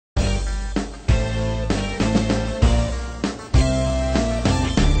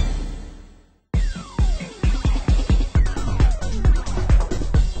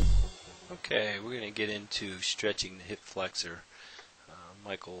get into stretching the hip flexor.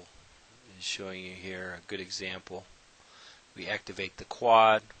 Michael is showing you here a good example. We activate the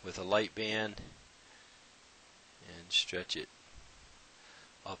quad with a light band and stretch it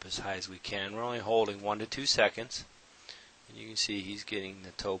up as high as we can. We're only holding 1 to 2 seconds. And you can see he's getting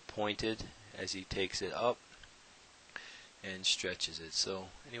the toe pointed as he takes it up and stretches it. So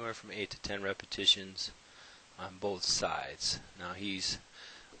anywhere from 8 to 10 repetitions on both sides. Now he's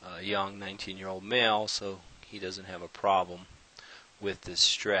a young 19-year-old male, so he doesn't have a problem with this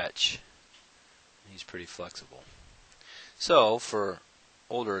stretch. He's pretty flexible. So for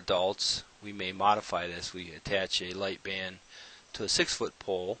older adults, we may modify this. We attach a light band to a 6-foot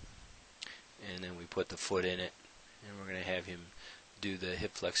pole, and then we put the foot in it, and we're going to have him do the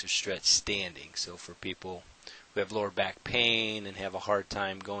hip flexor stretch standing. So for people who have lower back pain and have a hard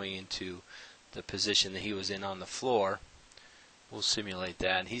time going into the position that he was in on the floor, we'll simulate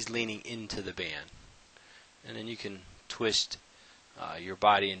that. And he's leaning into the band. And then you can twist your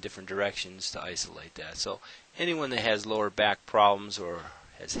body in different directions to isolate that. So anyone that has lower back problems or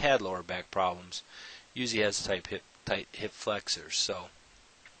has had lower back problems usually has tight hip flexors. So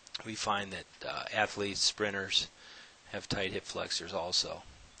we find that athletes, sprinters, have tight hip flexors also.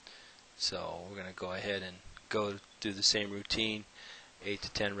 So we're going to go ahead and go do the same routine, 8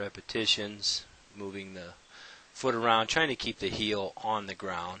 to 10 repetitions, moving the foot around, trying to keep the heel on the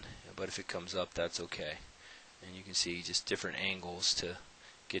ground, but if it comes up, that's okay. And you can see just different angles to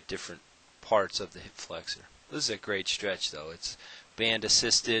get different parts of the hip flexor. This is a great stretch though. It's band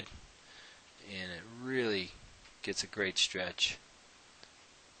assisted, and it really gets a great stretch.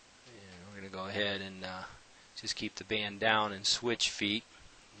 And we're going to go ahead and just keep the band down and switch feet.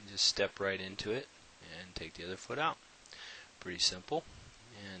 And just step right into it and take the other foot out. Pretty simple.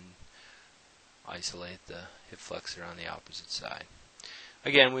 And isolate the hip flexor on the opposite side.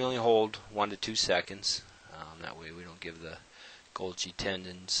 Again, we only hold 1 to 2 seconds. That way we don't give the Golgi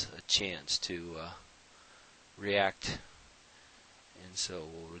tendons a chance to react. And so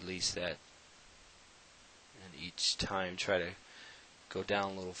we'll release that, and each time try to go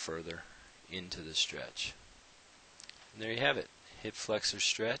down a little further into the stretch. And there you have it. Hip flexor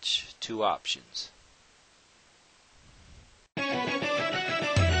stretch, 2 options.